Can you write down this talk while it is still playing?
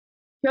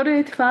Kia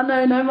ora te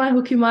whānau, nau mai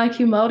hoki mai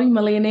ki Māori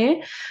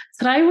millionaire.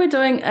 Today we're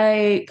doing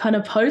a kind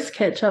of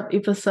post-catch-up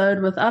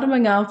episode with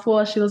Arama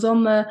Ngāpua. She was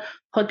on the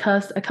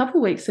podcast a couple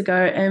of weeks ago,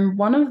 and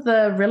one of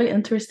the really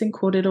interesting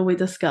kōrero we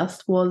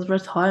discussed was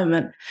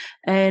retirement.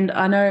 And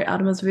I know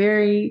Arama's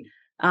very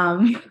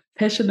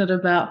passionate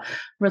about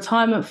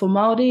retirement for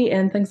Māori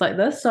and things like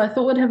this, so I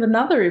thought we'd have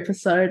another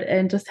episode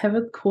and just have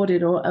a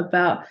kōrero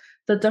about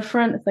the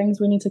different things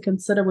we need to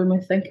consider when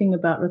we're thinking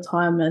about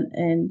retirement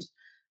and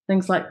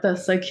things like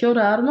this. So kia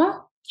ora, Arama.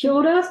 Kia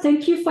ora,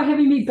 thank you for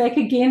having me back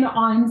again.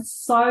 I'm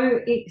so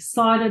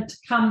excited to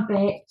come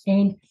back,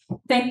 and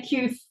thank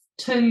you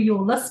to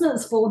your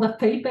listeners for the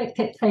feedback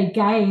that they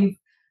gave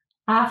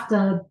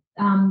after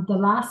the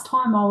last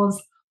time I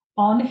was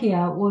on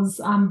here. It was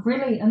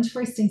really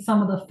interesting,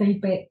 some of the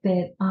feedback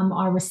that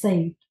I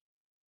received.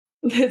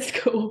 That's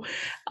cool.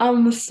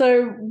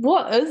 So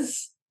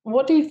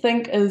what do you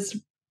think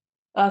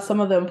are some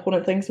of the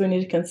important things we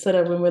need to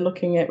consider when we're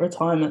looking at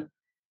retirement?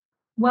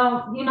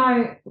 Well,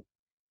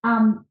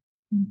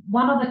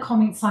 one of the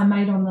comments I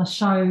made on the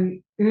show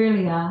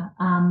earlier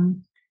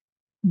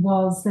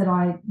was that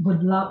I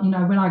would love,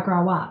 when I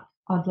grow up,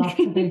 I'd love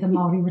to be the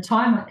Māori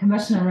Retirement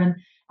Commissioner.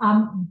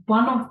 And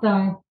one of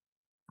the,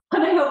 I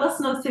know your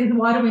listeners said,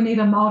 why do we need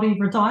a Māori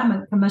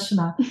Retirement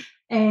Commissioner?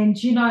 And,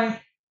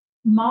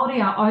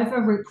 Māori are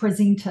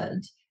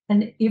overrepresented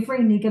in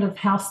every negative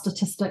health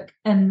statistic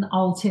in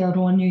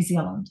Aotearoa, New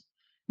Zealand.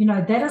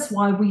 That is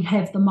why we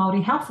have the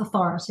Māori Health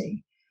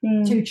Authority.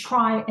 To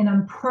try and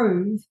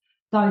improve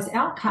those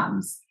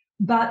outcomes.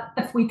 But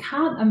if we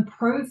can't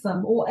improve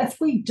them, or if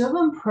we do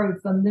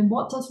improve them, then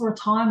what does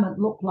retirement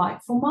look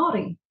like for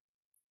Māori?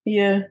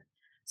 Yeah.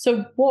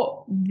 So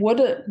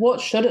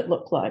what should it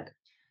look like?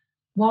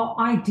 Well,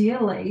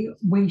 ideally,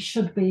 we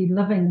should be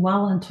living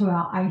well into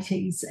our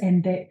 80s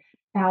and that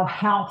our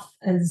health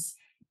is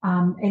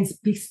as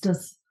best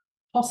as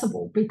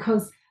possible,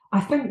 because I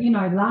think,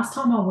 last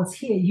time I was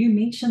here, you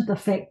mentioned the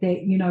fact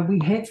that, we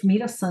have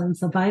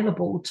medicines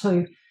available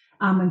to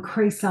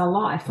increase our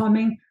life. I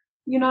mean,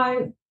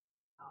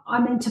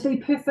 to be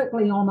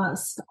perfectly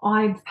honest,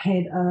 I've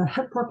had a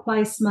hip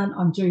replacement.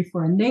 I'm due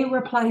for a knee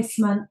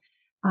replacement,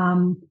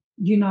 and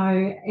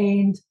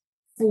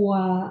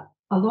for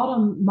a lot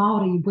of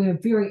Māori, we're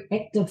very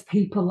active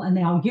people in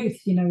our youth.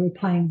 We're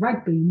playing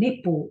rugby,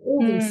 netball,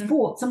 all these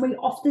sports, and we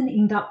often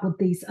end up with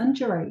these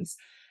injuries.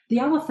 The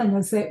other thing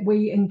is that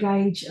we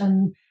engage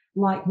in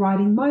like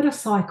riding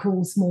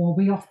motorcycles more.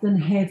 We often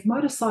have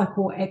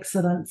motorcycle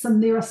accidents,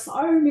 and there are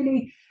so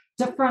many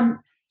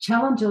different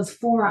challenges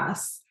for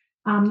us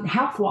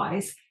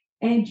health-wise.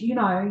 And,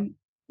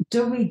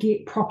 do we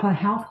get proper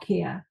health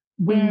care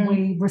when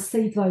we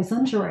receive those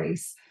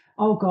injuries?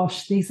 Oh,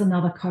 gosh, there's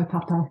another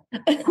kaupapa.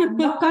 I'm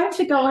not going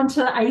to go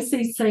into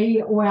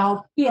ACC or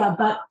our care,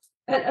 but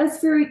it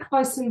is very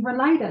closely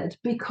related,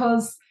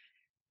 because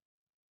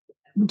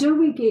do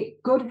we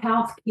get good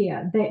health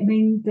care? That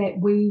means that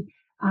we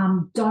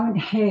don't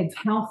have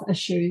health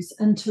issues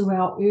into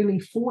our early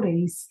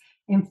 40s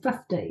and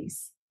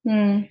 50s.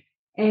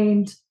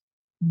 And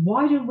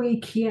why do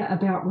we care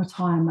about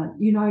retirement?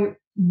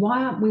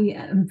 Why aren't we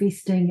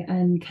investing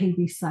in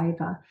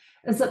KiwiSaver?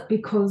 Is it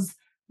because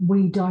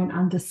we don't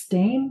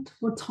understand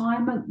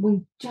retirement?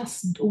 We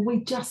just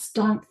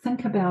don't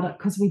think about it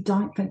because we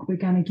don't think we're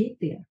going to get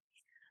there.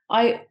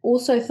 I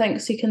also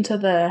think, second to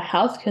the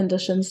health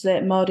conditions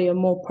that Māori are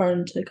more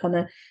prone to kind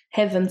of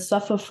have and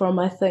suffer from,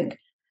 I think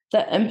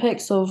the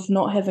impacts of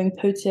not having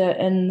pūtea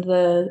in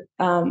the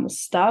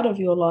start of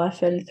your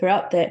life and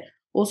throughout that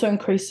also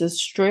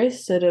increases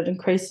stress, and it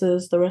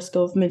increases the risk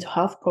of mental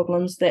health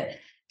problems that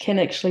can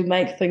actually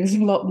make things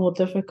a lot more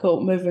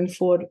difficult moving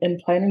forward and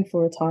planning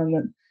for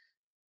retirement.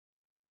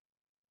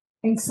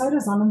 And so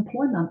does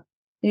unemployment.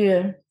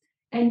 Yeah.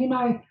 And,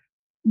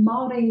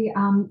 Māori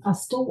are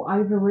still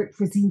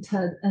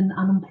overrepresented in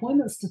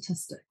unemployment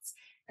statistics.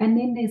 And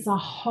then there's a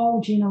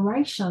whole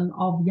generation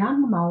of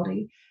young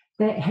Māori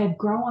that have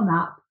grown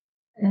up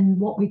in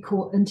what we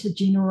call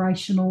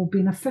intergenerational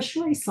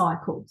beneficiary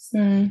cycles.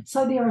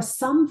 So there are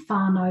some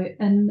whānau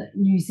in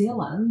New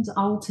Zealand,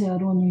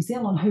 Aotearoa New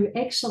Zealand, who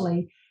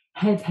actually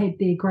have had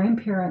their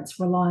grandparents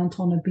reliant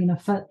on a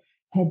benefit,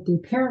 had their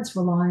parents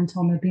reliant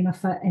on a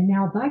benefit, and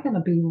now they're going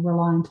to be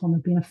reliant on a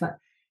benefit.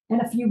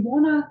 And if you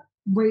want to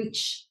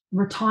reach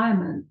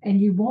retirement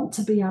and you want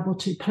to be able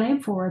to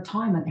plan for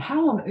retirement,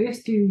 how on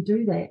earth do you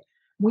do that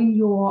when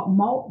your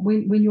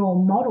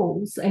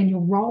models and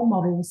your role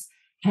models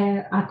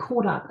are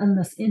caught up in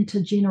this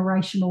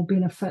intergenerational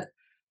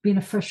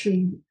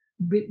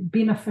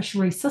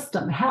beneficiary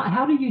system?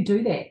 How do you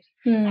do that?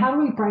 How do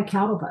we break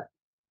out of it?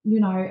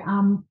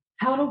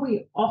 How do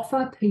we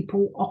offer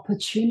people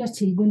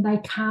opportunity when they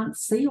can't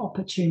see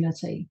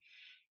opportunity?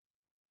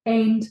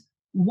 And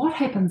what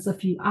happens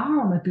if you are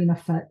on a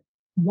benefit?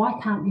 Why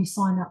can't you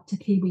sign up to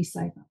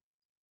KiwiSaver?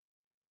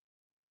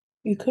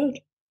 You could.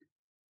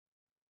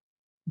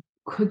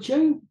 Could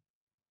you?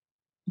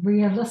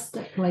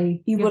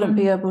 Realistically, you wouldn't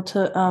be able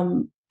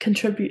to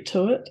contribute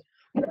to it,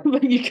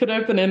 but you could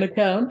open an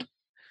account.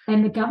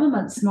 And the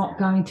government's not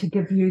going to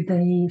give you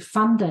the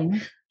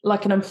funding.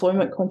 Like an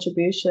employment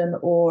contribution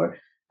or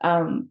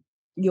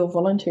your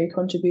voluntary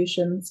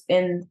contributions.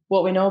 And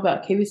what we know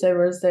about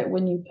KiwiSaver is that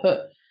when you put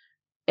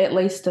at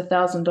least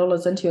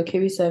 $1,000 into your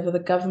KiwiSaver, the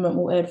government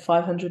will add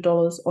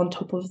 $500 on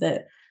top of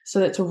that. So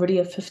that's already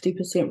a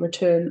 50%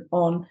 return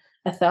on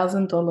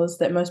 $1,000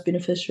 that most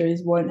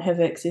beneficiaries won't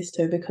have access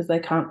to because they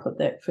can't put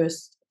that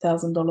first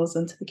 $1,000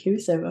 into the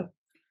KiwiSaver.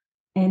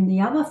 And the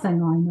other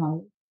thing I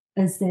know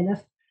is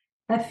that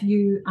if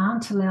you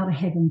aren't allowed to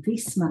have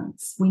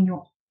investments when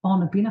you're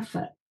on a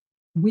benefit,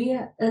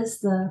 where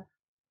is the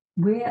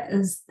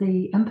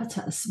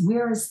impetus?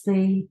 Where is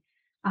the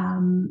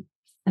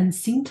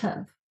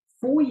incentive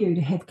for you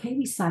to have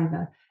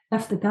KiwiSaver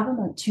if the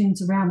government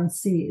turns around and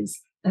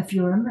says, if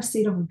you're in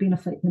receipt of a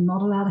benefit, you're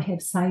not allowed to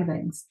have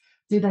savings?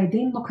 Do they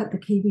then look at the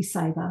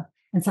KiwiSaver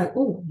and say,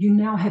 oh, you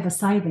now have a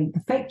saving?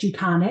 The fact you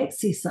can't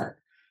access it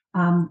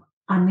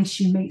unless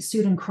you meet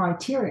certain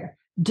criteria,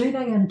 do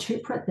they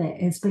interpret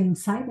that as being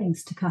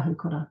savings to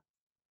kahukura?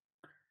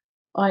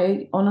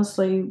 I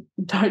honestly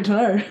don't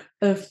know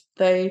if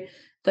they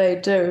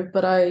do,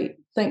 but I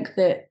think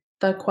that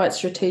they're quite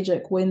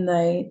strategic when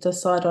they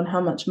decide on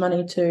how much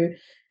money to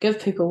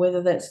give people,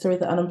 whether that's through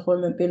the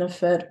unemployment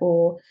benefit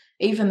or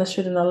even the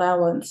student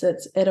allowance.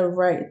 It's at a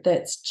rate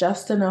that's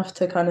just enough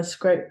to kind of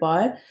scrape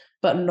by,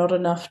 but not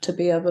enough to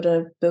be able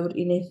to build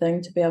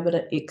anything, to be able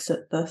to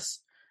exit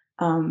this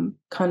kind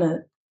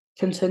of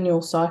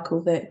continual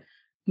cycle that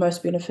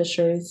most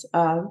beneficiaries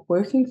are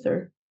working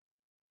through.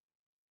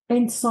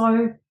 And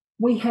so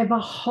we have a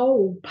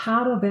whole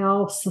part of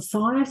our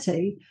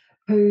society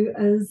who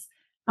is,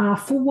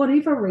 for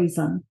whatever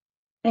reason,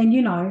 and,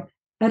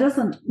 it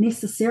isn't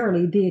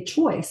necessarily their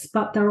choice,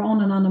 but they're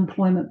on an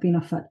unemployment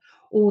benefit,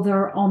 or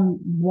they're on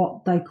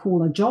what they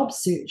call a job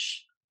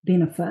search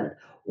benefit,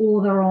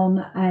 or they're on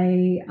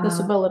a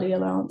disability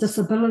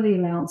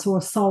allowance or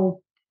a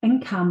sole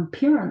income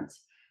parent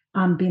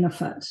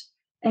benefit.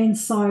 And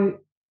so,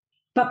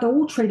 but they're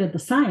all treated the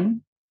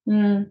same.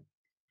 And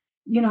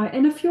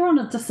if you're on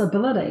a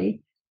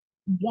disability,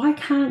 why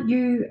can't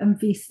you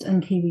invest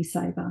in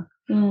KiwiSaver?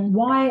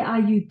 Why are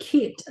you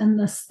kept in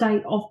the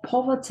state of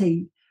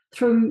poverty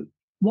through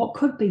what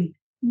could be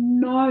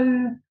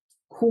no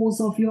cause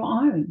of your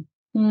own,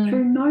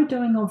 through no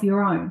doing of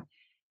your own?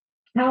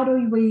 How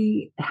do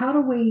we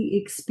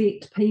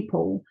expect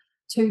people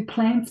to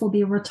plan for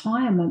their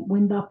retirement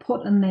when they're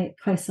put in that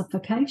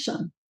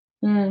classification?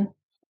 And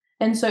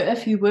so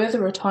if you were the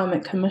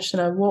retirement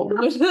commissioner, what would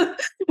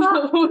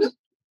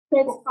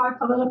That's so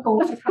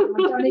political. I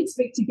don't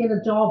expect to get a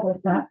job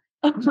with that.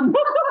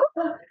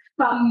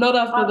 But not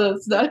after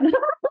this, no.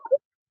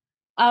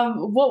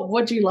 What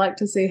would you like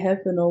to see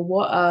happen, or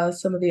what are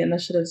some of the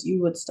initiatives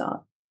you would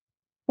start?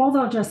 Well,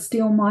 they'll just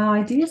steal my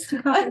ideas.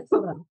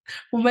 Well,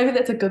 maybe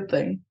that's a good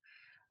thing.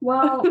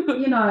 Well,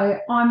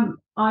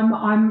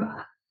 I'm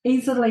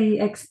easily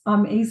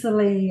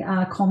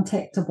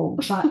contactable,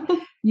 but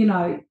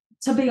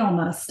to be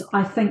honest,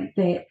 I think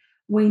that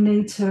we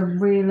need to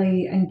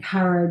really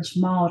encourage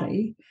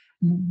Māori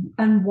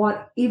in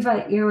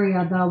whatever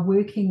area they're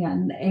working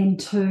in and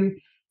to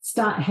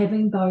start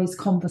having those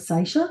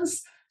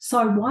conversations.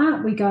 So why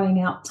aren't we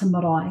going out to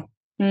marae?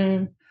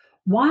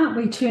 Why aren't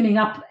we turning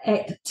up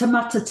at Te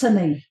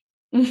Matatini?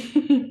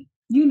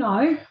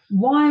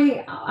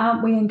 Why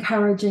aren't we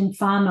encouraging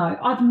whānau?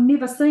 I've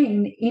never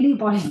seen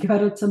anybody go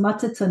to Te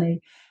Matatini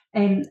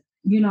and,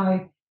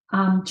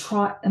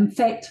 try. In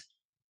fact,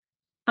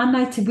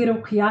 anei te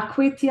wero ki a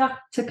koe te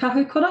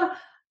kahukura,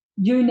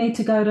 you need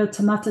to go to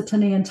Te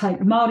Matatini and take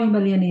Māori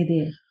millionaire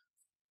there.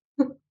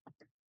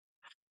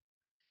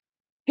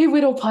 He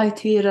wero pai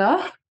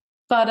tērā,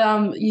 but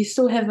you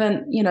still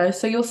haven't,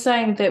 so you're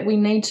saying that we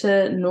need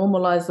to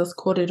normalise this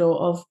kōrero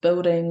of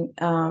building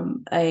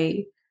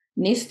a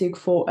nest egg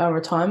for our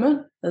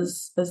retirement?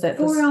 Is that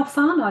for our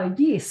whānau?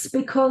 Yes,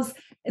 because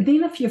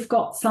then if you've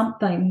got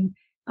something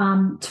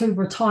to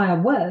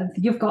retire with,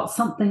 you've got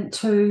something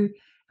to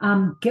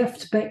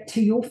gift back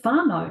to your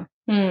whānau.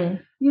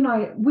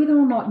 Whether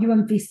or not you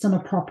invest in a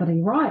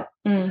property, right?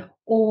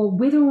 Or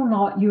whether or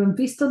not you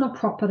invest in a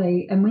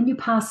property and when you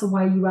pass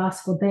away you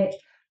ask for that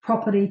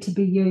property to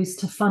be used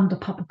to fund a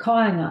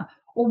papakāinga,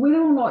 or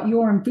whether or not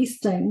you're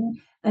investing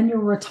in your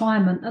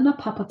retirement in a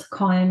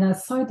papakāinga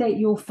so that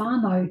your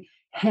whānau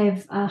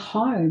have a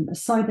home,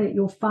 so that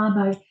your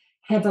whānau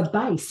have a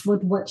base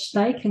with which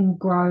they can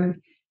grow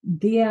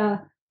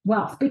their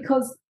wealth,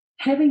 because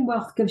having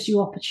wealth gives you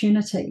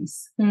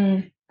opportunities.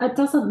 It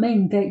doesn't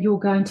mean that you're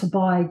going to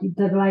buy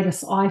the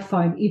latest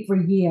iPhone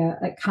every year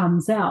it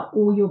comes out,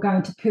 or you're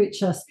going to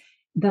purchase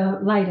the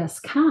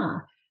latest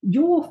car.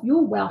 Your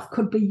wealth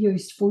could be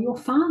used for your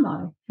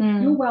whānau.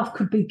 Your wealth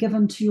could be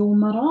given to your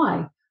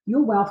marae.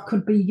 Your wealth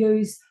could be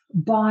used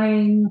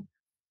buying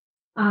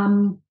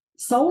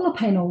solar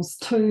panels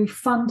to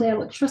fund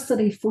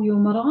electricity for your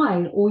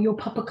marae or your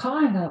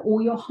papakāinga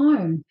or your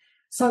home.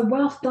 So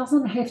wealth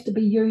doesn't have to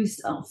be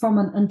used from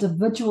an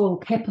individual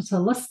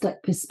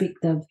capitalistic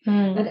perspective.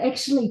 It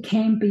actually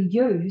can be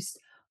used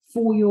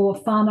for your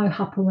whānau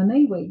hapu and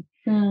iwi.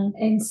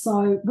 And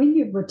so when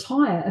you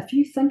retire, if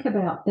you think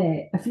about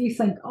that, if you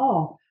think,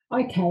 oh,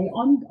 okay,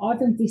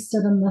 I've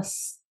invested in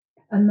this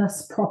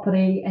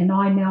property and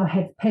I now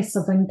have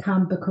passive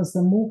income because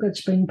the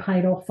mortgage been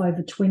paid off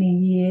over 20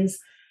 years,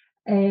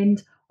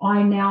 and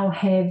I now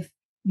have,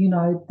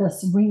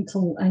 this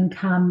rental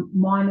income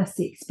minus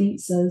the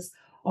expenses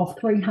of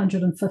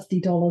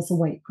 $350 a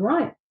week,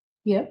 right?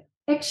 Yep.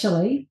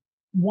 Actually,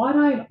 why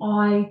don't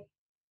I,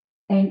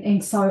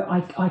 and so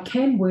I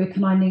can work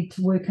and I need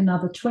to work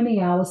another 20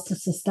 hours to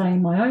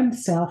sustain my own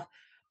self,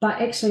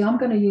 but actually I'm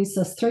going to use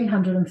this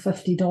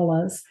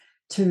 $350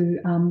 to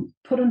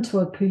put into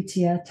a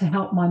putia to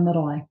help my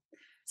marae.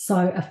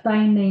 So if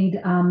they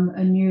need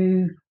a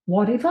new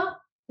whatever,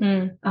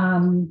 a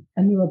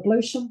new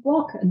ablution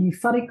block, a new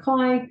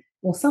wharekai,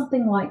 or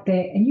something like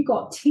that, and you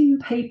got 10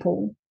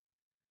 people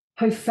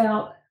who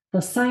felt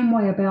the same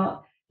way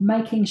about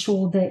making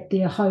sure that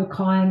their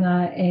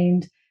haukainga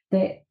and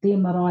that their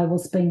marae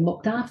was being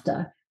looked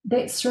after,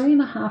 that's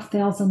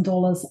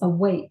 $3,500 a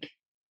week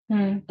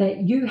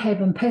that you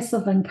have in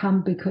passive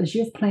income because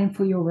you've planned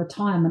for your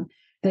retirement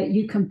that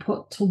you can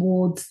put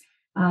towards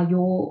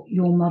your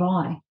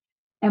marae.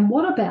 And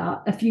what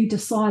about if you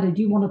decided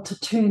you wanted to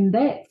turn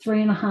that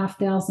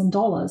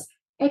 $3,500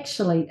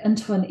 actually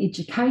into an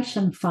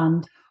education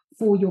fund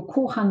for your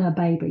kohanga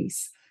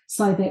babies,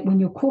 so that when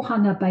your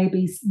kohanga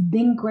babies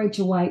then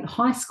graduate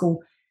high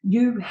school,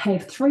 you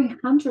have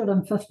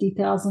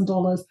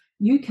 $350,000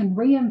 you can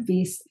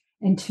reinvest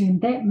and turn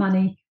that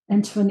money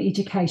into an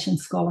education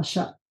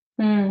scholarship.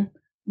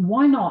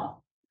 Why not?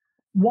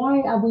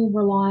 Why are we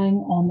relying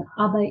on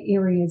other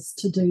areas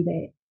to do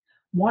that?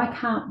 Why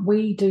can't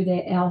we do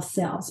that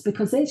ourselves?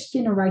 Because that's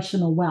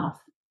generational wealth.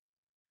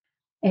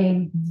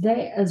 And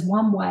that is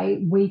one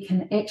way we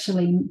can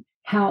actually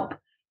help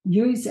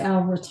use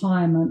our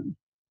retirement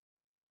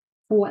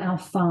for our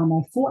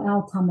whānau, for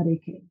our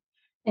tamariki,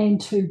 and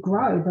to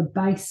grow the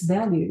base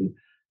value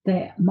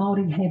that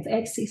Māori have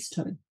access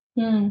to.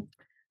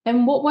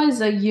 And what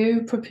ways are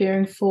you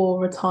preparing for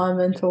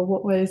retirement, or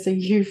what ways are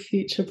you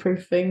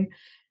future-proofing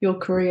your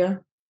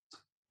career?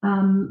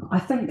 I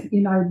think,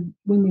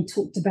 when we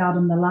talked about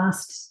in the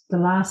last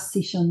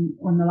session,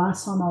 or the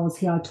last time I was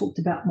here, I talked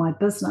about my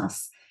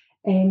business.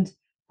 And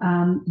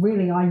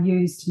really I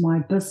used my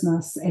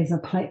business as a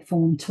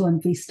platform to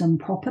invest in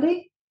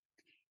property.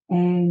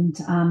 And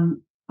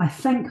I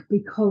think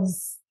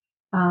because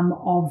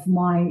of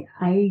my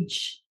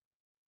age,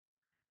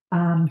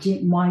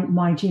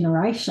 my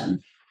generation,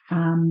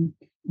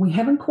 we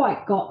haven't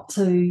quite got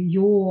to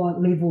your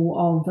level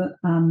of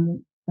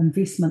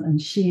investment in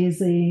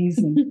Sharesies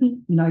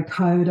and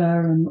Coda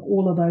and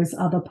all of those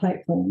other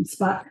platforms.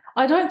 But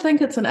I don't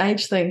think it's an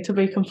age thing, to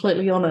be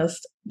completely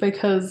honest,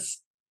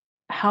 because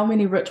how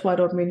many rich white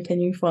old men can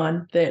you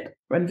find that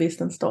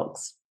invest in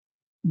stocks?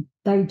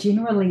 They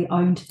generally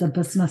owned the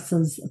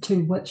businesses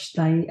to which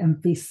they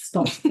invest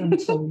stocks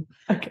into.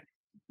 Okay.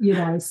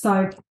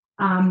 So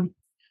and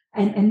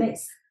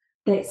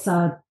that's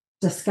a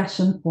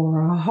discussion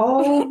for a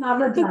whole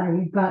other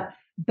day. But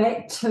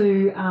back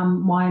to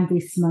my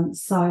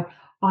investments. So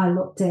I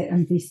looked at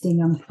investing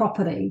in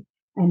property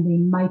and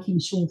then making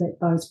sure that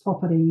those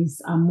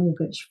properties are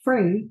mortgage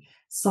free,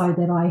 so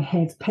that I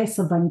have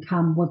passive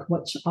income with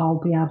which I'll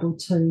be able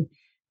to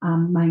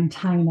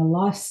maintain a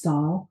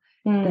lifestyle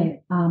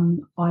that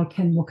I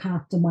can look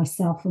after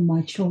myself and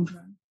my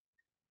children.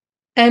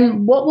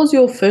 And what was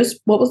the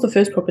first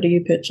property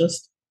you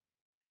purchased?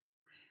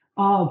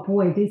 Oh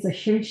boy, there's a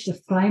huge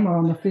disclaimer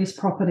on the first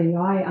property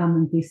I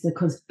invested,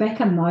 because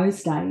back in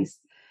those days,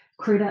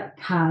 credit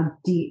card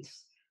debt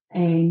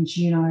and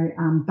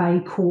Bay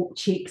Corp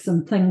checks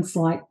and things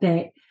like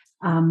that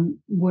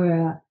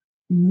were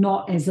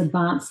not as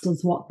advanced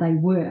as what they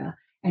were.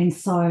 And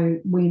so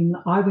when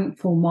I went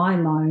for my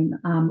loan,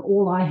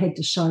 all I had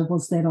to show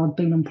was that I'd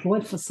been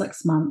employed for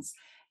 6 months,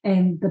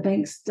 and the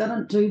banks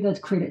didn't do the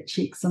credit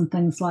checks and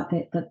things like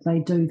that they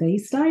do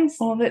these days.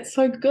 Oh, that's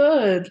so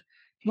good.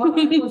 Well,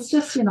 it was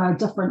just, a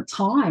different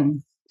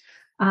time.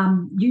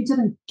 You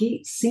didn't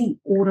get sent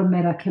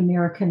automatic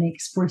American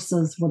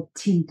Expresses with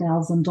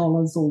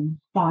 $10,000 or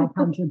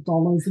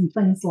 $500 and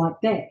things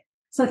like that.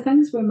 So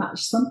things were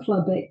much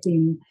simpler back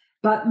then.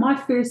 But my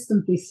first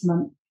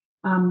investment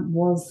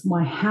was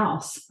my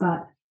house.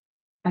 But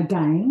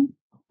again,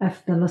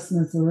 if the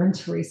listeners are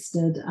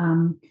interested,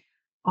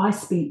 I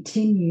spent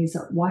 10 years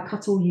at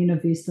Waikato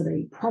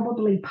University,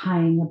 probably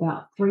paying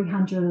about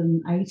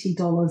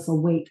 $380 a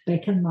week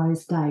back in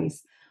those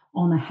days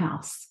on a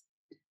house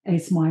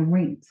as my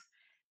rent.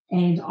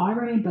 And I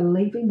remember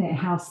leaving that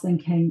house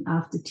thinking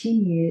after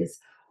 10 years,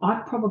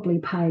 I'd probably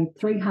paid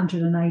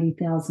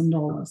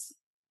 $380,000.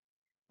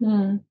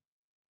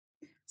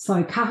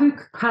 So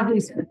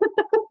Kahu's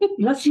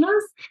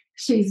listeners,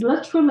 she's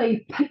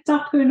literally picked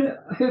up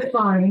her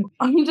phone.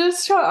 I'm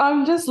just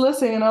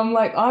listening, and I'm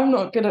like, I'm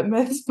not good at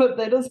maths, but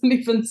that doesn't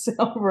even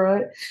sound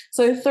right.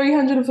 So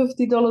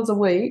 $350 a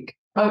week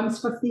times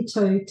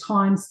 52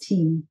 times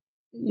 10.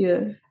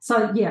 Yeah.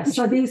 So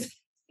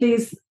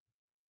there's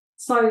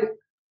so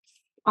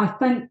I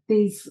think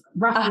there's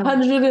roughly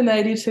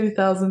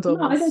 $182,000.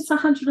 No, that's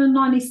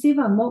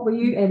 197. What were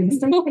you adding?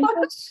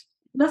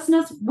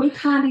 Listeners, we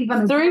can't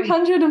even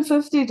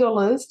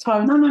 $350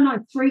 times. No,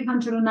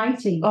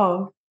 380.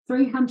 Oh,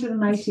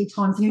 380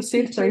 times. You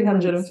said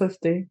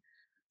 350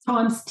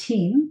 times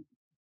 10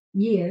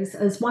 years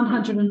is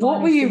 197.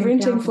 What were you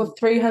renting for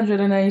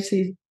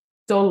 $380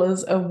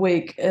 a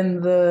week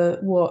in the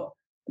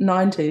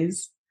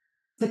 90s?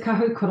 The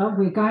kahukura,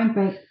 we're going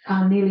back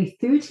nearly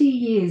 30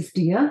 years,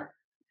 dear.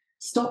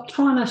 Stop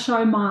trying to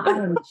show my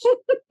age.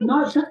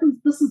 No,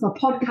 this is a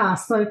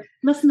podcast, so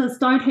listeners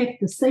don't have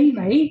to see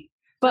me.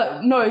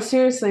 But no,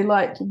 seriously,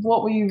 like,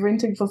 what were you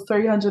renting for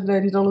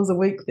 $380 a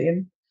week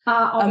then?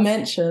 A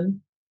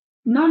mansion?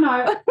 No.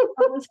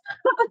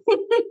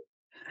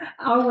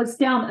 I was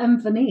down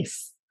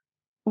Inverness.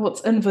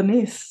 What's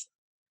Inverness?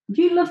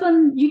 You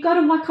go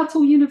to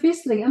Waikato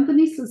University.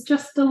 Inverness is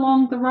just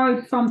along the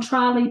road from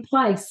Charlie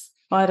Place.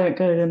 I don't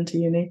go into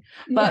uni.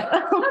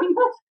 But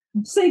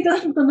see,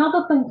 this is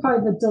another thing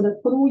COVID did.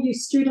 It put all you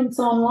students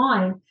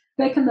online.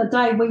 Back in the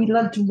day, we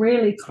lived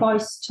really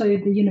close to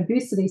the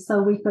university,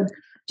 so we could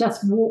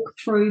just walk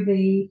through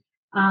the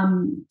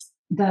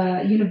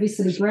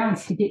university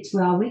grounds to get to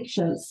our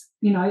lectures,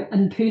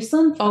 in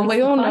person. Oh,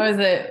 we all know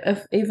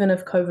that even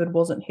if COVID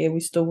wasn't here, we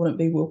still wouldn't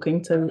be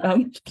walking to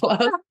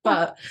class.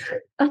 But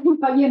it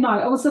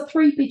was a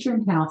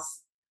 3-bedroom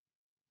house.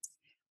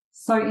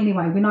 So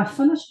anyway, when I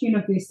finished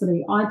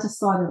university, I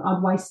decided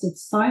I'd wasted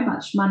so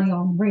much money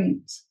on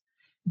rent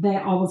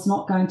that I was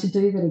not going to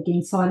do that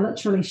again. So I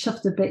literally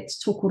shifted back to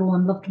Tokoro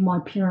and lived in my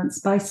parents'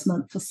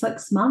 basement for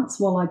 6 months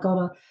while I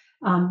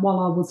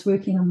was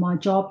working in my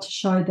job to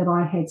show that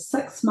I had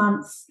 6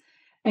 months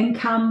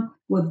income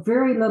with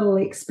very little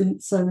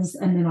expenses.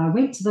 And then I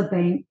went to the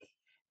bank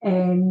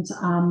and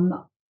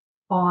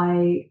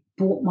I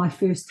bought my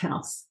first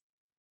house.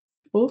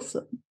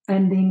 Awesome.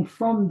 And then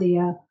from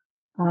there,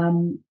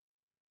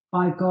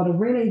 I got a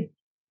really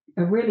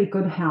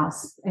good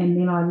house, and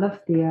then I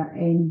lived there,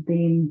 and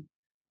then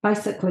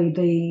basically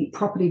the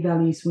property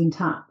values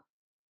went up.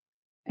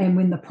 And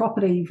when the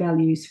property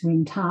values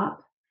went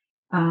up,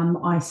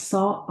 I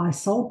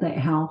sold that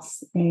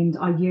house, and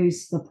I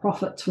used the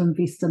profit to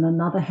invest in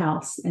another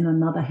house and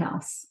another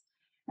house.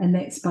 And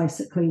that's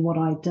basically what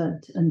I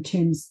did in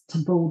terms to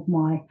build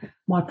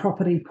my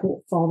property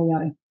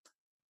portfolio.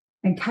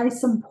 And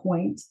case in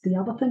point, the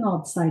other thing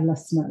I'd say,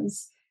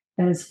 listeners,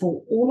 is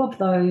for all of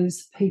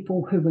those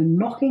people who were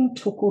knocking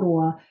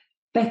Tokoroa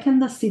back in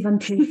the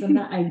 70s and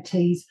the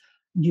 80s,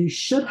 you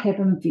should have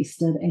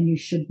invested, and you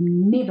should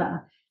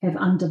never have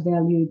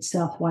undervalued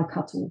South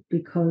Waikato,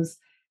 because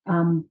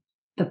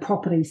the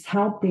properties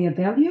held their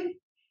value,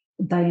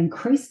 they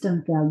increased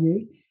in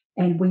value,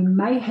 and we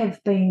may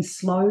have been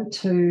slow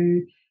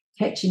to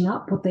catching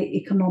up with the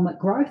economic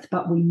growth,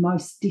 but we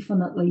most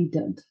definitely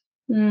did.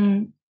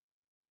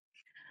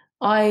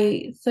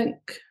 I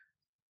think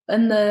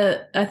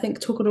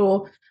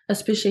Tokoro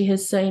especially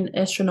has seen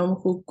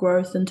astronomical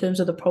growth in terms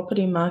of the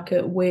property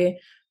market, where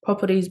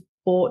properties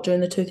bought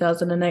during the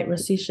 2008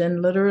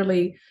 recession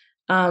literally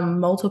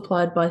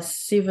multiplied by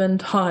 7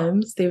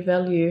 times their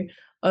value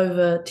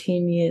over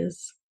 10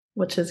 years,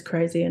 which is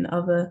crazy, and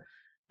other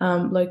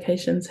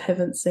locations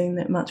haven't seen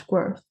that much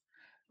growth.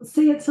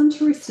 See, it's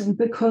interesting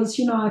because,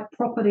 I have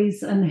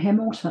properties in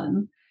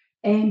Hamilton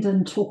and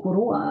in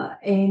Tokoroa,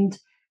 and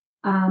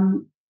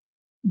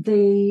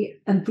the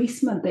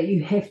investment that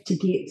you have to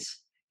get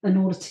in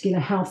order to get a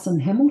house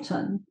in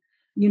Hamilton,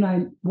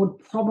 would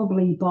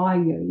probably buy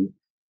you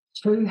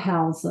 2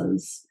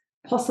 houses,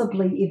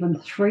 possibly even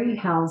 3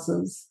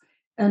 houses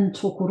in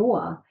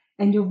Tokoroa,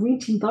 and you're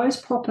renting those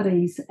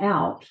properties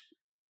out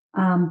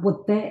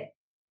with that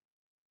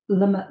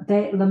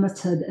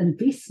limited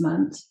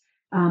investment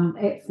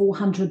at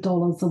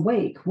 $400 a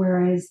week,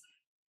 whereas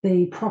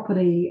the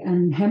property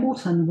in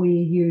Hamilton, where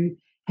you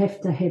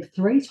have to have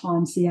 3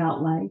 times the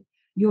outlay,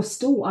 you're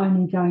still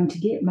only going to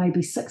get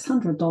maybe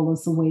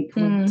 $600 a week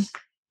rent.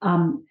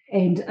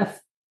 And if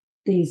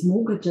there's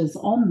mortgages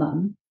on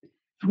them,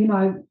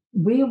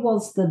 where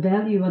was the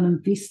value in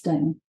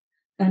investing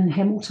in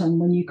Hamilton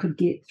when you could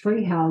get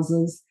 3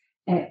 houses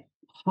at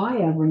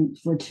higher rent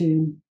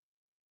return?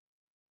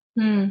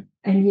 And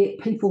yet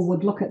people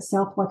would look at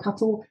South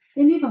Waikato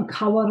and even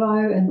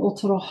Kawerau and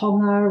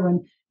Otorohanga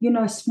and,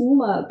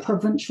 smaller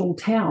provincial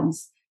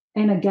towns.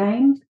 And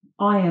again,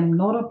 I am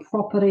not a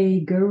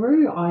property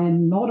guru. I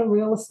am not a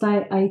real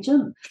estate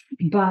agent,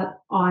 but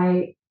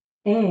I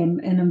am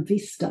an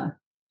investor.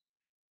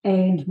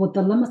 And with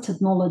the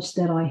limited knowledge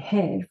that I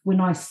have, when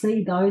I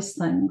see those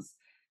things,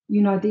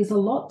 there's a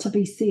lot to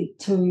be said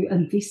to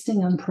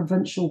investing in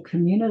provincial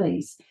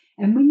communities.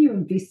 And when you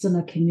invest in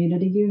a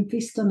community, you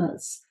invest in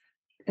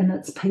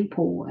its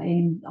people.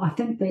 And I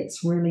think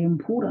that's really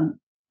important.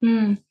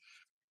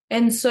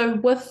 And so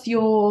with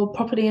your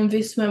property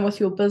investment, with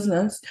your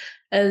business,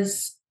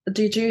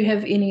 did you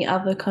have any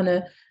other kind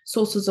of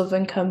sources of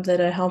income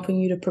that are helping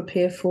you to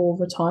prepare for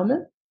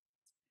retirement?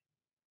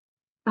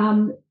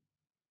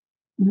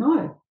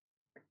 No.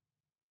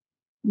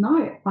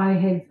 No, I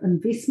have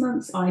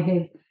investments, I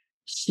have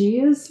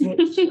shares,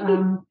 which,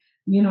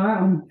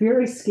 I'm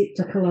very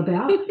skeptical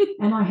about,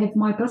 and I have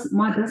my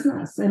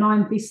business, and I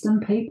invest in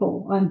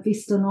people, I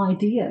invest in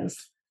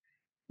ideas.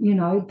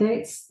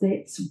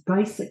 That's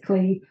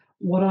basically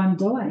what I'm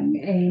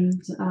doing,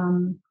 and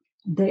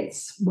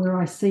that's where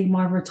I see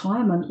my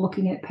retirement,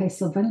 looking at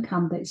passive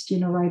income that's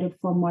generated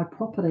from my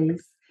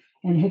properties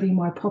and having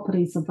my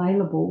properties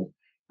available,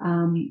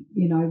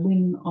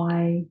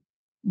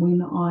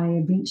 when I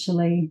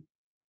eventually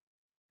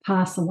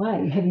pass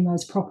away, having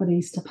those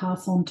properties to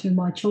pass on to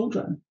my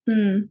children.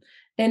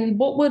 And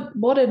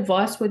what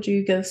advice would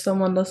you give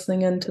someone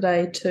listening in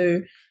today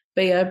to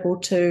be able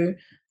to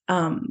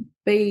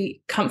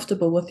be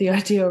comfortable with the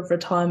idea of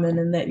retirement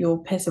and that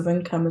your passive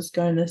income is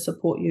going to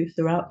support you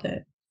throughout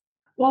that?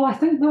 Well, I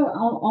think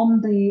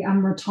on the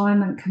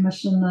Retirement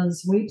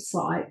Commissioner's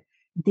website,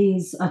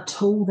 there's a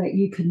tool that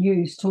you can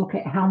use to look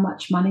at how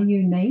much money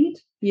you need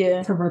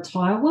to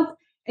retire with.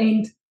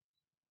 And,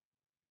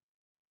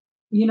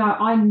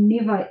 I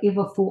never,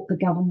 ever thought the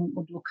government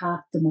would look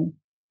after me.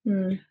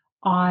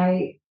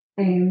 I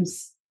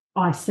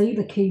see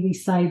the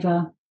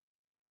KiwiSaver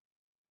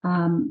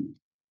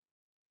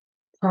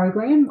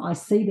program. I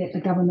see that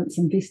the government's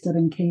invested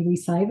in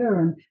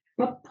KiwiSaver,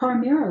 but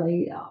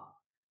primarily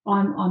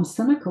I'm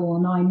cynical,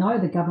 and I know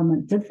the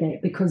government did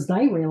that because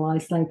they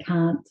realise they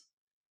can't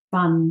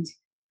fund,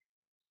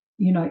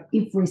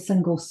 every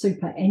single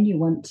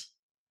superannuant,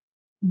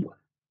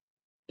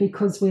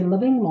 because we're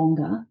living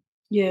longer.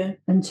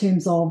 In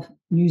terms of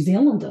New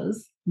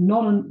Zealanders,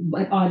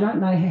 I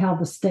don't know how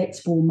the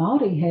stats for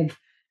Māori have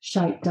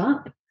shaped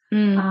up.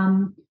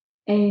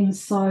 And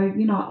so,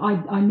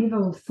 I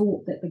never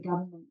thought that the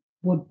government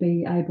would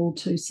be able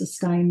to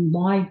sustain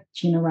my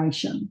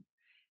generation.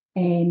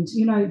 And,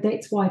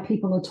 that's why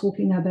people are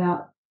talking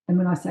about, and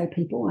when I say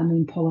people, I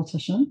mean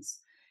politicians,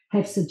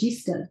 have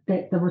suggested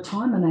that the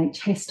retirement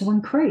age has to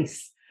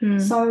increase.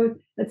 So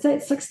it's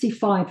at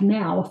 65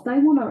 now. If they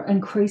want to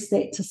increase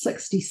that to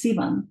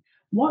 67,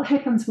 what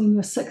happens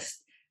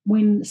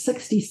when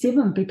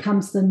 67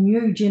 becomes the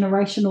new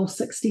generational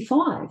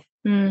 65?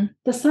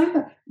 The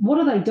same. What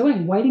are they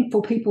doing? Waiting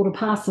for people to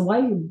pass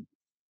away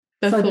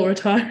before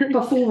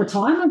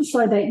retirement,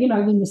 so that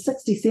when you're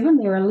 67,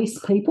 there are less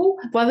people.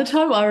 By the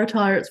time I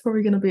retire, it's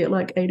probably going to be at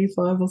like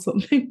 85 or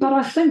something. But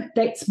I think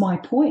that's my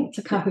point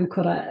to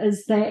Kahukura,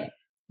 is that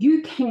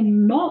you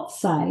cannot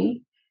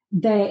say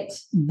that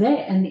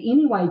in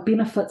any way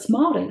benefits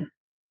Māori,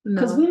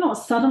 because we're not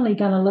suddenly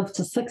going to live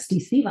to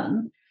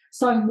 67.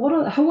 So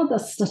who are the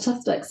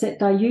statistics that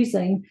they're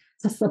using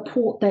to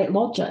support that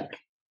logic?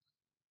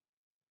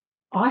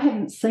 I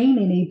haven't seen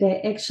any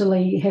that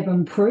actually have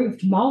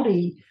improved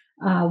Māori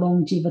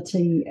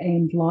longevity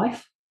and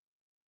life.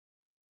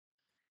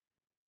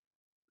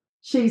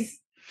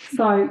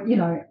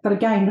 But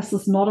again, this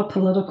is not a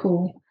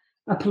political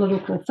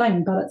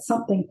thing, but it's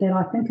something that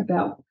I think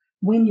about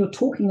when you're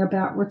talking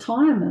about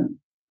retirement.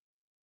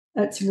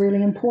 It's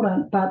really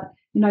important. But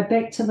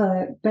back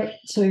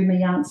to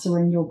me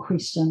answering your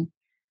question.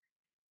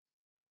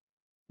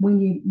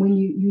 When you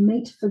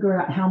need to figure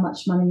out how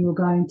much money you're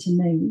going to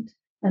need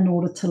in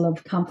order to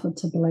live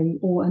comfortably,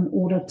 or in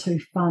order to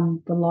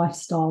fund the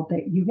lifestyle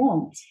that you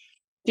want.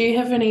 Do you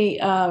have any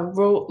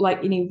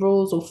any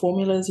rules or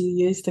formulas you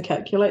use to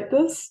calculate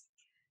this?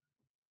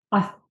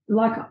 I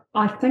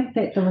think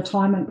that the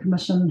Retirement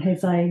Commission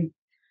has a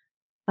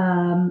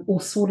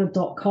or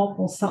sorted.com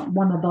or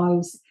one of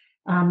those.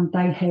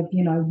 They have,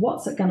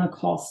 what's it going to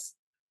cost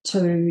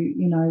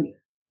to,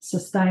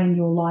 sustain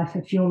your life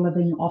if you're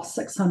living off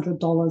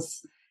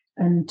 $600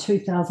 in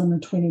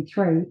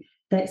 2023.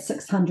 That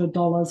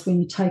 $600,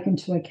 when you take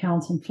into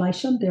account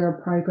inflation, there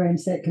are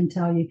programs that can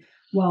tell you,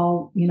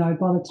 well,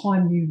 by the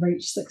time you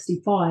reach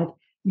 65,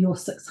 your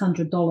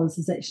 $600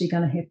 is actually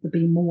going to have to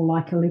be more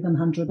like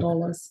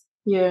 $1,100.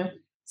 Yeah.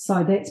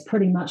 So that's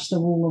pretty much the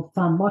rule of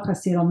thumb. Like I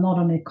said, I'm not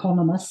an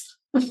economist.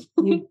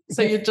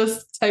 So you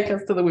just take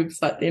us to the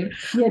website then.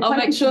 Yeah, I'll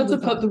make sure to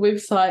put the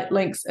website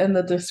links in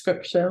the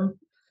description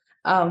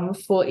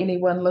for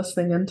anyone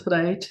listening in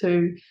today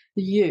to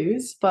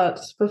use. But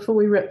before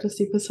we wrap this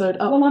episode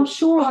up... Well, I'm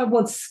sure I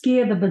would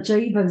scare the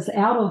bejeebers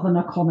out of an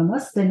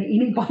economist, and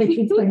anybody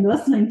who's been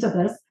listening to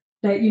this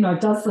that,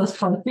 does this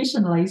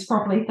professionally is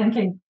probably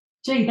thinking,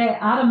 gee,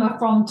 that Arima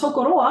from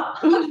Tokoroa.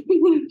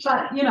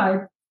 But,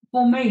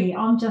 for me,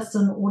 I'm just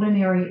an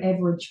ordinary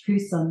average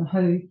person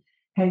who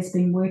has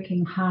been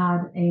working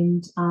hard,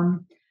 and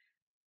I'm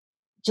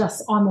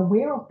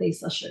aware of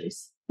these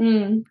issues.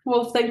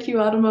 Well, thank you,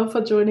 Arima, for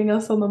joining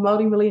us on the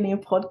Māori Millennia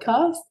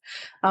podcast.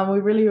 We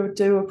really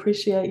do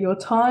appreciate your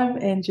time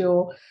and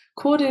your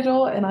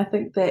kōrero, and I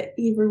think that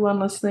everyone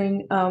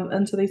listening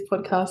into these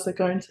podcasts are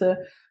going to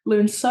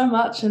learn so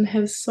much and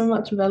have so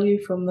much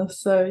value from this.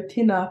 So,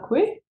 tēnā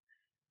koe.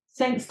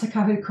 Thanks to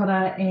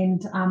Kahukura,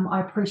 and I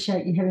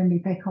appreciate you having me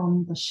back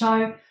on the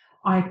show.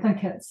 I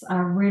think it's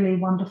a really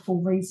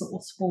wonderful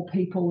resource for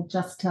people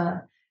just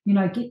to,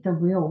 get the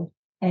real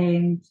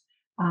and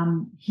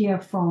hear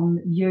from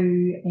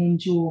you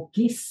and your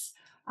guests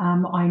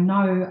I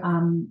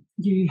know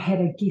you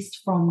had a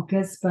guest from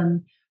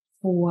Gisborne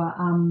for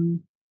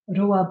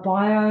Rua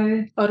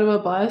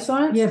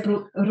Bioscience? Yeah,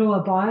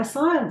 Rua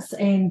Bioscience.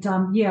 And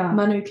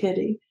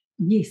Manukiri.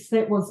 Yes,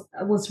 it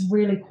was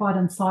really quite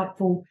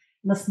insightful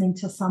listening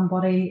to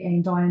somebody,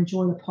 and I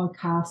enjoy the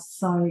podcast.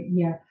 So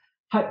yeah,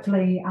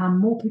 hopefully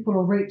more people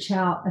will reach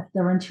out if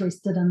they're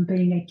interested in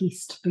being a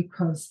guest,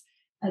 because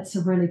it's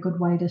a really good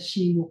way to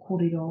share your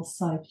kōrero.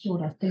 So kia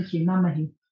ora, thank you, ngā mihi.